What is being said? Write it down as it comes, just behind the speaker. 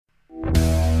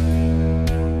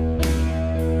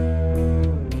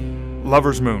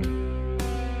Lover's Moon,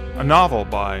 a novel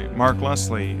by Mark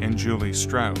Leslie and Julie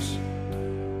Strauss.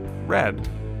 Read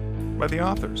by the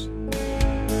authors.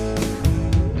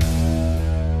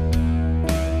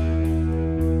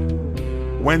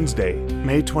 Wednesday,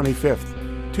 May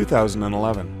 25th,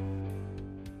 2011.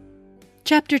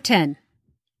 Chapter 10.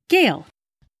 Gail.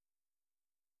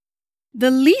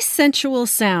 The least sensual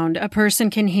sound a person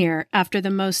can hear after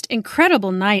the most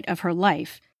incredible night of her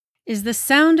life is the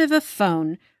sound of a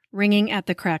phone ringing at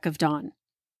the crack of dawn.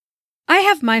 I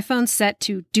have my phone set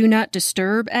to Do Not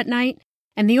Disturb at night,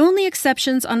 and the only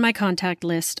exceptions on my contact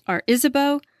list are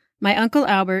Isabeau, my Uncle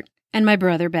Albert, and my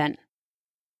brother Ben.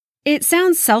 It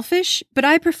sounds selfish, but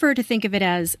I prefer to think of it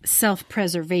as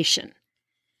self-preservation.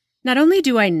 Not only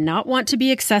do I not want to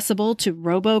be accessible to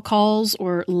robocalls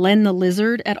or Len the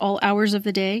Lizard at all hours of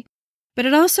the day, but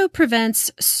it also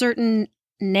prevents certain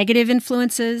negative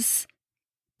influences,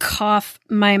 cough,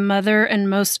 my mother and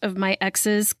most of my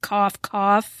exes, cough,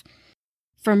 cough,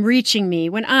 from reaching me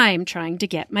when I'm trying to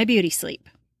get my beauty sleep.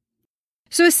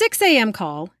 So a 6 a.m.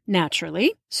 call,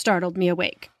 naturally, startled me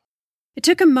awake. It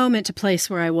took a moment to place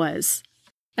where I was.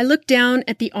 I looked down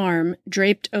at the arm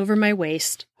draped over my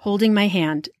waist, holding my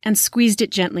hand, and squeezed it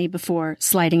gently before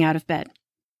sliding out of bed.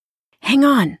 "Hang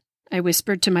on," I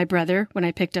whispered to my brother when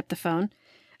I picked up the phone.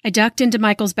 I ducked into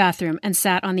Michael's bathroom and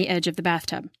sat on the edge of the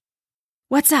bathtub.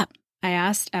 "What's up?" I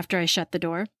asked after I shut the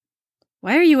door.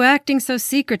 "Why are you acting so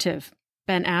secretive?"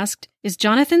 Ben asked. "Is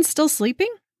Jonathan still sleeping?"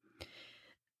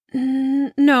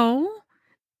 No.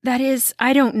 That is,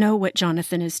 I don't know what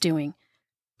Jonathan is doing.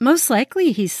 Most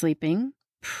likely he's sleeping.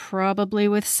 Probably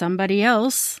with somebody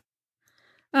else."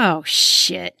 "Oh,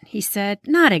 shit," he said.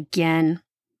 "Not again."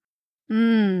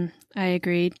 I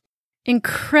agreed.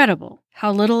 Incredible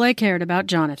how little I cared about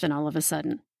Jonathan all of a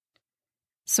sudden.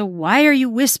 "So why are you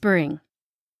whispering?"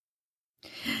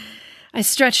 I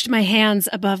stretched my hands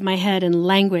above my head and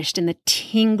languished in the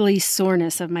tingly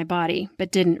soreness of my body,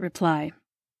 but didn't reply.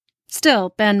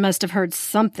 Still, Ben must have heard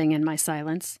something in my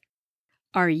silence.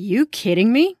 "Are you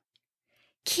kidding me?"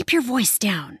 "Keep your voice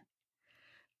down."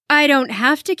 "I don't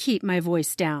have to keep my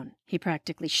voice down," he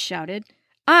practically shouted.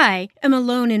 "I am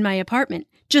alone in my apartment,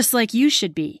 just like you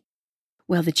should be."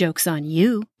 "Well, the joke's on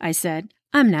you," I said.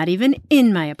 "I'm not even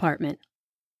in my apartment."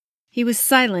 He was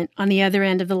silent on the other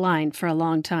end of the line for a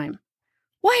long time.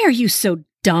 "Why are you so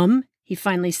dumb?" he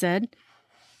finally said.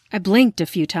 I blinked a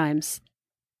few times.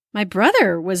 My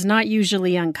brother was not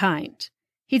usually unkind.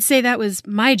 He'd say that was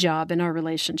my job in our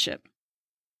relationship.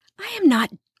 "I am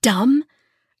not dumb.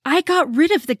 I got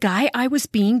rid of the guy I was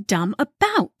being dumb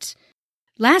about.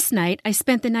 Last night, I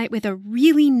spent the night with a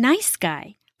really nice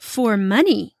guy. For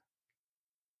money."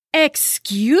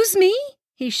 "Excuse me?"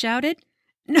 he shouted.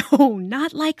 "No,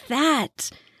 not like that."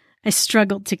 I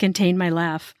struggled to contain my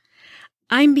laugh.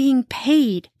 "I'm being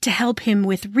paid to help him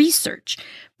with research,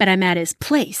 but I'm at his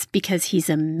place because he's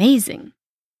amazing."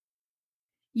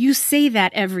 "You say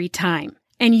that every time,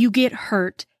 and you get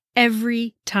hurt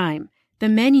every time. The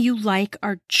men you like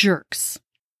are jerks."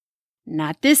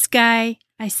 "Not this guy,"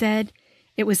 I said.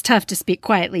 It was tough to speak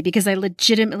quietly because I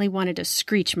legitimately wanted to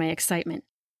screech my excitement.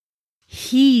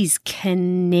 "He's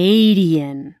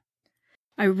Canadian."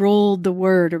 I rolled the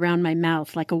word around my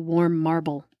mouth like a warm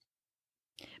marble.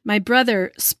 My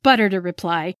brother sputtered a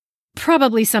reply,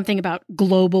 probably something about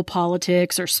global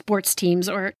politics or sports teams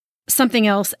or something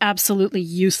else absolutely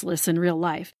useless in real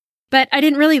life. But I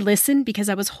didn't really listen because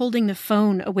I was holding the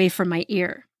phone away from my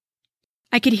ear.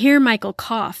 I could hear Michael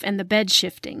cough and the bed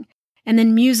shifting, and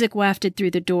then music wafted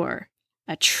through the door,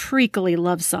 a treacly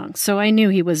love song, so I knew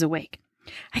he was awake.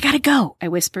 "I gotta go," I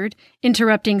whispered,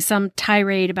 interrupting some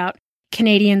tirade about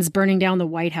Canadians burning down the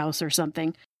White House or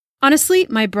something. Honestly,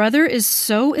 my brother is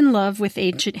so in love with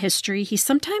ancient history, he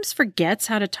sometimes forgets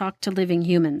how to talk to living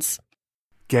humans.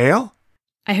 Gail?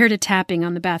 I heard a tapping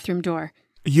on the bathroom door.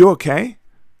 You okay?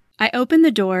 I opened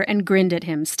the door and grinned at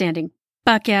him, standing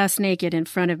buck-ass naked in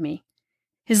front of me.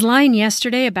 His line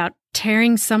yesterday about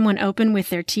tearing someone open with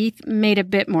their teeth made a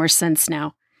bit more sense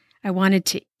now. I wanted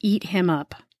to eat him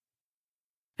up.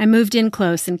 I moved in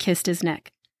close and kissed his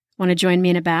neck. "Want to join me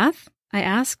in a bath?" I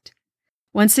asked.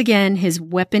 Once again, his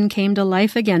weapon came to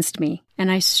life against me, and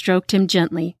I stroked him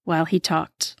gently while he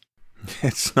talked.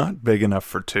 "It's not big enough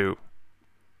for two.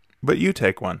 But you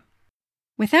take one."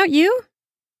 "Without you?"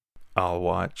 "I'll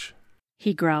watch,"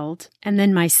 he growled, and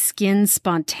then my skin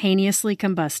spontaneously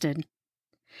combusted.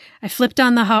 I flipped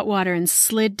on the hot water and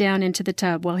slid down into the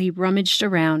tub while he rummaged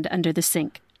around under the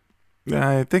sink.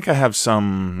 "I think I have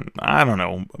some,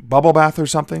 bubble bath or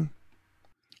something."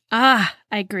 "Ah,"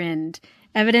 I grinned.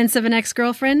 "Evidence of an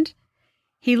ex-girlfriend?"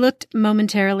 He looked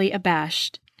momentarily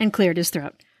abashed and cleared his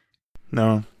throat.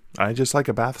 No, I just like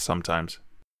a bath sometimes.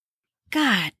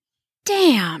 God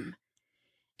damn!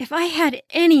 If I had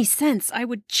any sense, I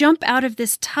would jump out of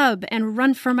this tub and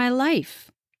run for my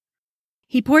life.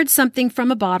 He poured something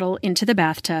from a bottle into the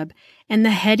bathtub, and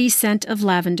the heady scent of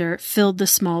lavender filled the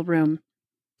small room.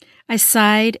 I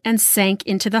sighed and sank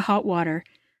into the hot water,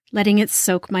 letting it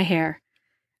soak my hair.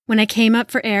 When I came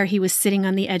up for air, he was sitting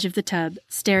on the edge of the tub,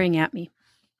 staring at me.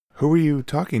 Who were you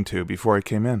talking to before I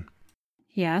came in?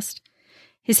 He asked.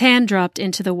 His hand dropped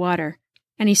into the water,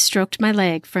 and he stroked my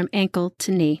leg from ankle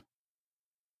to knee.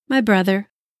 My brother.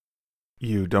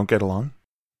 You don't get along?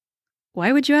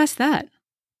 Why would you ask that?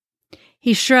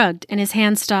 He shrugged, and his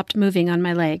hand stopped moving on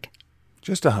my leg.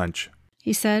 Just a hunch,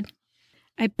 he said.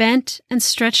 I bent and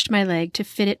stretched my leg to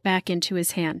fit it back into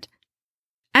his hand.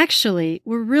 Actually,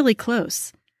 we're really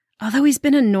close, although he's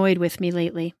been annoyed with me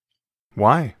lately.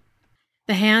 Why?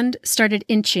 The hand started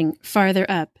inching farther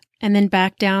up, and then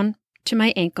back down to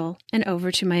my ankle and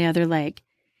over to my other leg.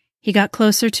 He got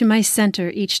closer to my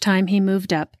center each time he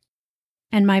moved up,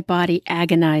 and my body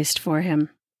agonized for him.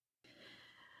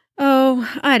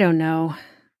 Oh, I don't know.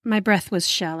 My breath was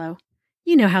shallow.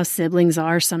 You know how siblings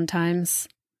are sometimes.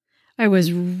 I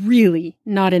was really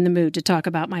not in the mood to talk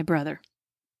about my brother.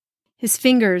 His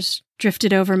fingers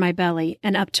drifted over my belly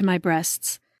and up to my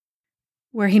breasts,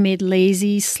 where he made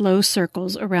lazy, slow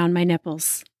circles around my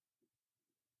nipples.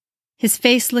 His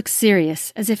face looked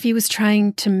serious, as if he was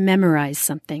trying to memorize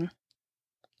something.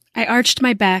 I arched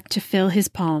my back to fill his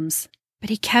palms, but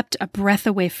he kept a breath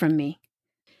away from me.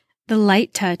 The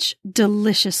light touch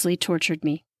deliciously tortured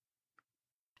me.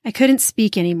 I couldn't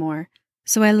speak anymore,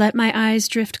 so I let my eyes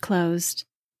drift closed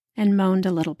and moaned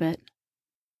a little bit.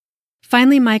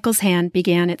 Finally, Michael's hand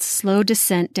began its slow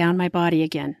descent down my body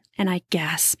again, and I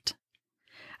gasped.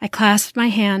 I clasped my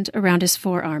hand around his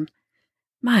forearm.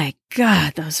 My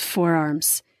God, those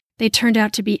forearms! They turned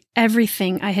out to be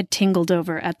everything I had tingled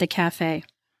over at the cafe.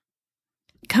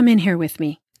 Come in here with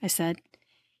me, I said.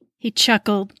 He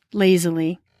chuckled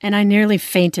lazily, and I nearly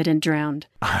fainted and drowned.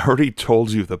 I already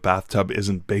told you the bathtub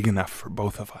isn't big enough for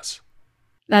both of us.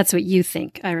 That's what you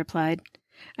think, I replied.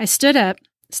 I stood up,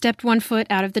 stepped 1 foot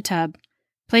out of the tub,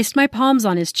 placed my palms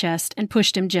on his chest, and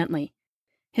pushed him gently.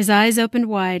 His eyes opened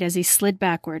wide as he slid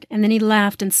backward, and then he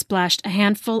laughed and splashed a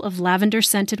handful of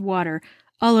lavender-scented water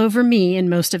all over me and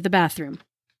most of the bathroom.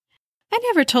 I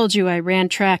never told you I ran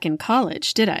track in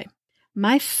college, did I?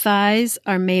 My thighs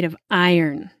are made of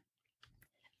iron.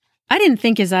 I didn't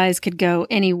think his eyes could go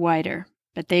any wider,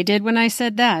 but they did when I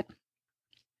said that.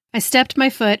 I stepped my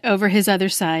foot over his other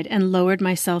side and lowered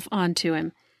myself onto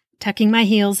him, tucking my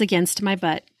heels against my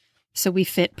butt, so we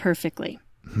fit perfectly.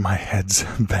 My head's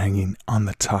banging on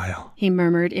the tile, he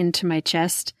murmured into my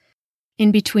chest.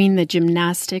 In between the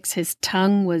gymnastics, his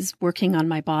tongue was working on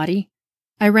my body.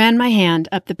 I ran my hand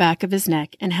up the back of his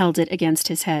neck and held it against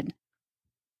his head.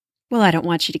 Well, I don't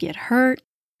want you to get hurt.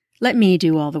 Let me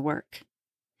do all the work.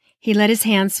 He let his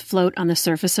hands float on the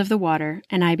surface of the water,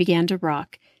 and I began to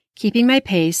rock, keeping my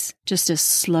pace just as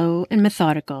slow and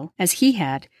methodical as he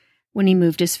had when he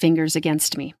moved his fingers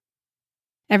against me.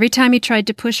 Every time he tried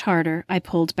to push harder, I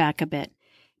pulled back a bit,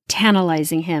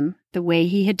 tantalizing him the way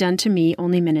he had done to me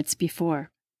only minutes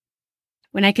before.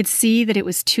 When I could see that it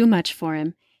was too much for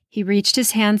him, he reached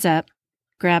his hands up,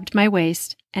 grabbed my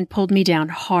waist, and pulled me down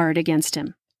hard against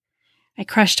him. I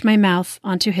crushed my mouth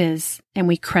onto his, and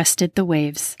we crested the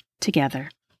waves together.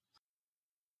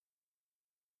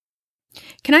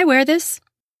 Can I wear this?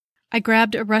 I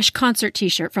grabbed a Rush concert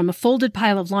t-shirt from a folded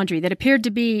pile of laundry that appeared to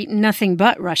be nothing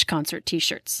but Rush concert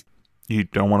t-shirts. You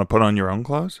don't want to put on your own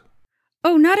clothes?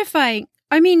 Oh, not if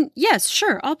yes,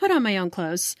 sure, I'll put on my own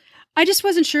clothes. I just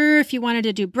wasn't sure if you wanted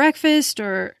to do breakfast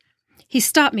or... He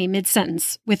stopped me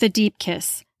mid-sentence with a deep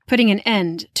kiss, putting an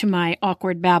end to my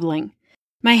awkward babbling.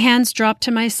 My hands dropped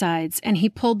to my sides, and he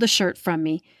pulled the shirt from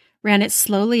me, ran it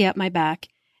slowly up my back,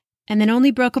 and then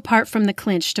only broke apart from the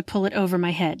clinch to pull it over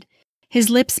my head. His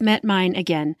lips met mine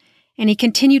again, and he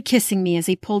continued kissing me as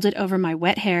he pulled it over my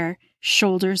wet hair,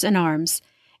 shoulders, and arms,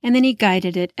 and then he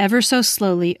guided it ever so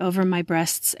slowly over my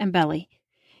breasts and belly.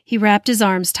 He wrapped his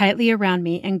arms tightly around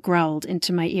me and growled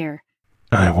into my ear.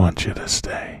 I want you to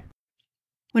stay.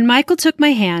 When Michael took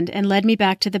my hand and led me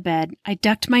back to the bed, I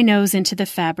ducked my nose into the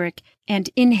fabric and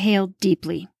inhaled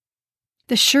deeply.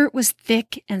 The shirt was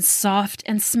thick and soft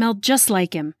and smelled just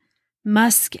like him,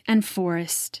 musk and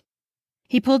forest.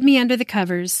 He pulled me under the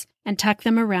covers and tucked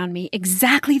them around me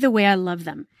exactly the way I love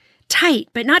them. Tight,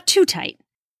 but not too tight.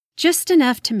 Just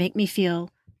enough to make me feel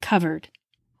covered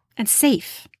and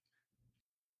safe.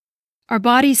 Our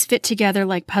bodies fit together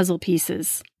like puzzle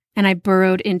pieces, and I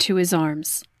burrowed into his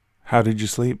arms. How did you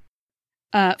sleep?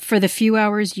 For the few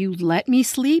hours you let me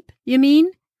sleep, you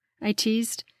mean? I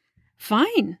teased.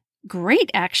 Fine. Great,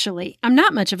 actually. I'm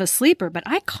not much of a sleeper, but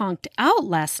I conked out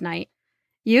last night.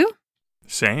 You?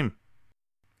 Same.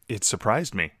 It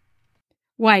surprised me.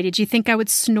 Why, did you think I would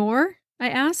snore? I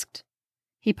asked.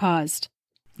 He paused.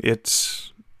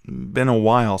 It's been a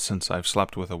while since I've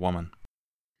slept with a woman.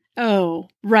 Oh,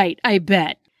 right, I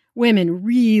bet. Women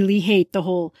really hate the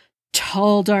whole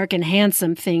tall, dark, and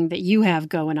handsome thing that you have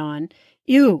going on.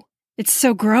 Ew, it's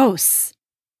so gross.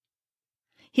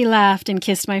 He laughed and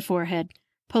kissed my forehead,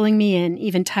 pulling me in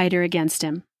even tighter against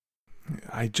him.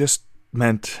 I just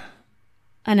meant...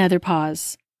 Another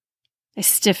pause. I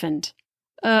stiffened.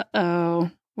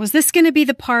 Uh-oh. Was this going to be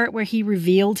the part where he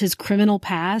revealed his criminal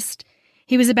past?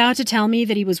 He was about to tell me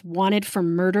that he was wanted for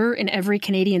murder in every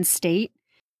Canadian state.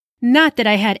 Not that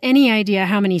I had any idea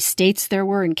how many states there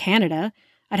were in Canada.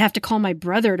 I'd have to call my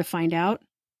brother to find out.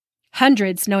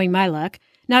 Hundreds, knowing my luck.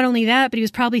 Not only that, but he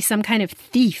was probably some kind of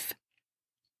thief.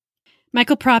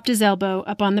 Michael propped his elbow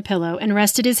up on the pillow and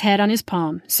rested his head on his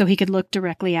palm so he could look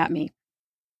directly at me.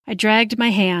 I dragged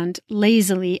my hand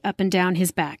lazily up and down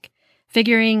his back,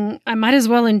 figuring I might as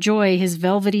well enjoy his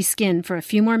velvety skin for a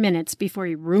few more minutes before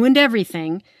he ruined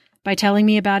everything by telling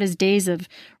me about his days of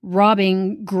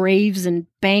robbing graves and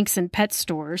banks and pet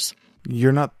stores.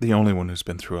 You're not the only one who's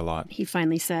been through a lot, he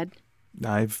finally said.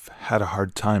 I've had a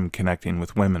hard time connecting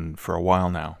with women for a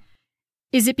while now.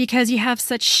 Is it because you have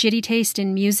such shitty taste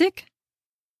in music?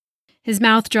 His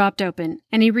mouth dropped open,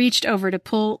 and he reached over to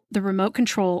pull the remote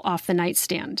control off the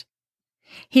nightstand.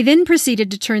 He then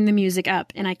proceeded to turn the music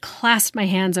up, and I clasped my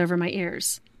hands over my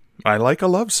ears. I like a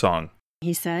love song,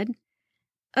 he said.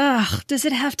 Ugh, does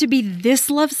it have to be this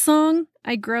love song?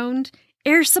 I groaned.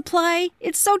 Air Supply?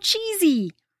 It's so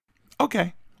cheesy.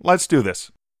 Okay, let's do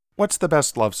this. What's the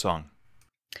best love song?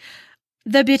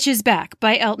 The Bitch Is Back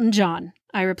by Elton John,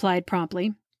 I replied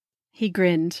promptly. He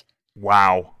grinned.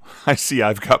 Wow, I see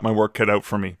I've got my work cut out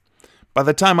for me. By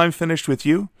the time I'm finished with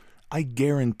you, I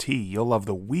guarantee you'll love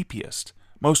the weepiest,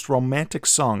 most romantic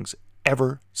songs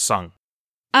ever sung.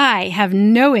 I have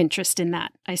no interest in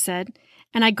that, I said,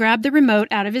 and I grabbed the remote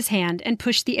out of his hand and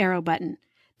pushed the arrow button.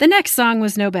 The next song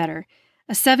was no better,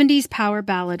 a 70s power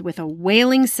ballad with a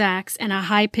wailing sax and a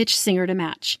high-pitched singer to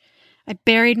match. I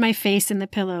buried my face in the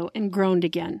pillow and groaned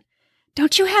again.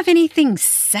 Don't you have anything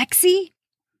sexy?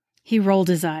 He rolled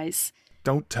his eyes.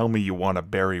 Don't tell me you want a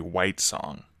Barry White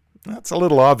song. That's a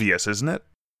little obvious, isn't it?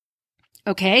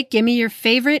 Okay, give me your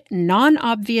favorite,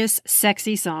 non-obvious,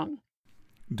 sexy song.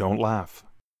 Don't laugh.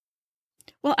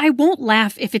 Well, I won't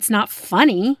laugh if it's not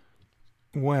funny.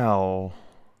 Well,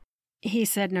 he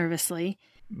said nervously.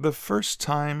 The first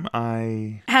time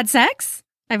I... Had sex?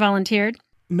 I volunteered.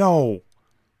 No.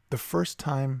 The first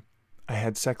time I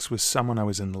had sex with someone I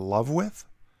was in love with?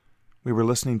 We were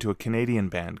listening to a Canadian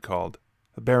band called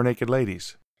the Bare Naked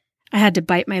Ladies. I had to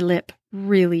bite my lip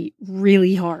really,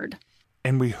 really hard.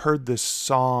 And we heard this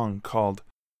song called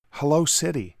Hello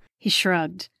City. He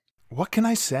shrugged. What can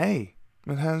I say?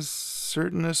 It has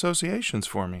certain associations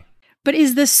for me. But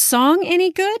is the song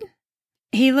any good?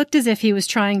 He looked as if he was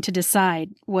trying to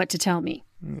decide what to tell me.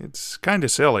 It's kind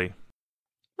of silly.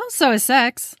 Well, so is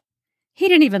sex. He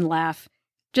didn't even laugh,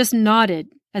 just nodded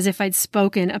as if I'd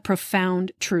spoken a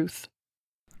profound truth.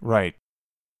 Right.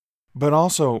 But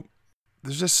also,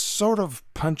 there's this sort of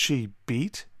punchy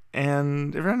beat,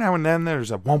 and every now and then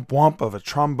there's a whomp-whomp of a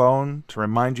trombone to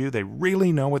remind you they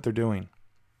really know what they're doing.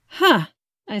 Huh,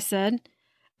 I said.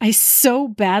 I so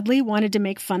badly wanted to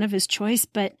make fun of his choice,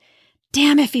 but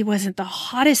damn if he wasn't the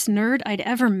hottest nerd I'd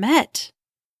ever met.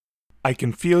 I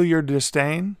can feel your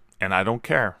disdain, and I don't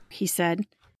care, he said.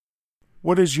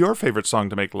 What is your favorite song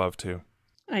to make love to?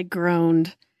 I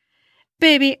groaned.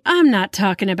 Baby, I'm not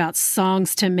talking about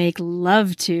songs to make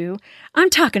love to. I'm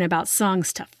talking about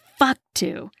songs to fuck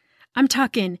to. I'm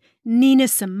talking Nina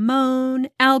Simone,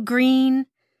 Al Green,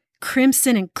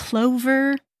 Crimson and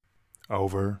Clover.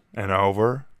 Over and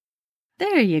over.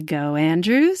 There you go,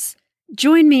 Andrews.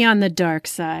 Join me on the dark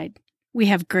side. We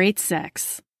have great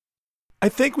sex. I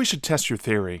think we should test your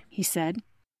theory, he said.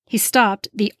 He stopped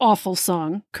the awful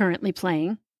song currently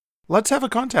playing. Let's have a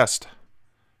contest.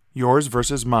 Yours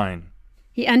versus mine.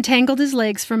 He untangled his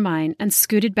legs from mine and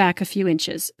scooted back a few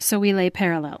inches, so we lay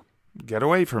parallel. Get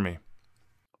away from me.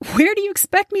 Where do you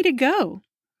expect me to go?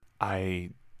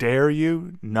 I dare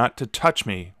you not to touch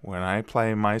me when I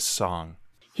play my song,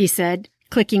 he said,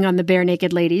 clicking on the Bare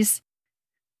Naked Ladies.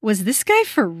 Was this guy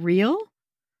for real?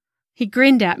 He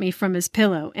grinned at me from his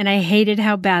pillow, and I hated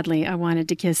how badly I wanted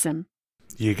to kiss him.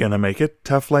 You gonna make it,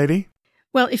 tough lady?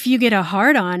 Well, if you get a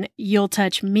hard-on, you'll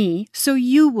touch me, so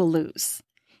you will lose.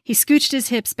 He scooched his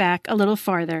hips back a little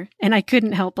farther, and I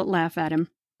couldn't help but laugh at him.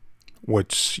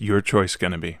 What's your choice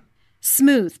going to be?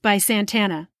 Smooth by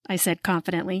Santana, I said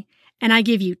confidently. And I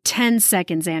give you 10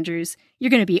 seconds, Andrews.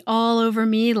 You're going to be all over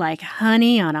me like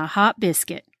honey on a hot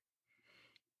biscuit.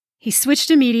 He switched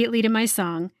immediately to my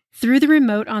song, threw the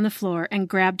remote on the floor, and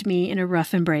grabbed me in a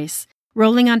rough embrace,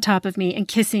 rolling on top of me and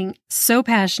kissing so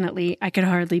passionately I could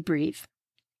hardly breathe.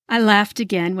 I laughed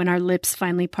again when our lips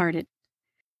finally parted.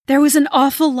 There was an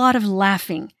awful lot of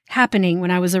laughing happening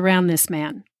when I was around this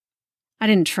man. I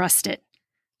didn't trust it.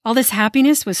 All this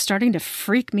happiness was starting to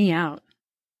freak me out.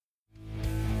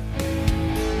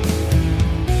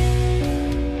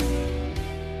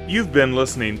 You've been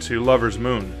listening to Lover's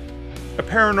Moon, a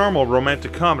paranormal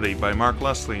romantic comedy by Mark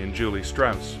Leslie and Julie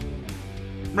Strauss.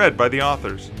 Read by the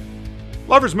authors.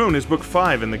 Lover's Moon is book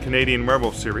 5 in the Canadian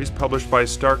Werewolf series, published by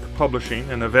Stark Publishing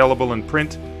and available in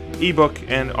print, ebook,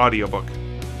 and audiobook.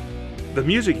 The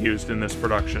music used in this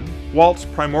production, Waltz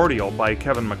Primordial by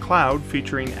Kevin MacLeod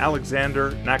featuring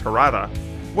Alexander Nakarada,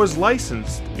 was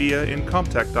licensed via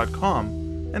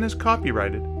Incomptech.com and is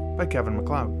copyrighted by Kevin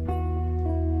MacLeod.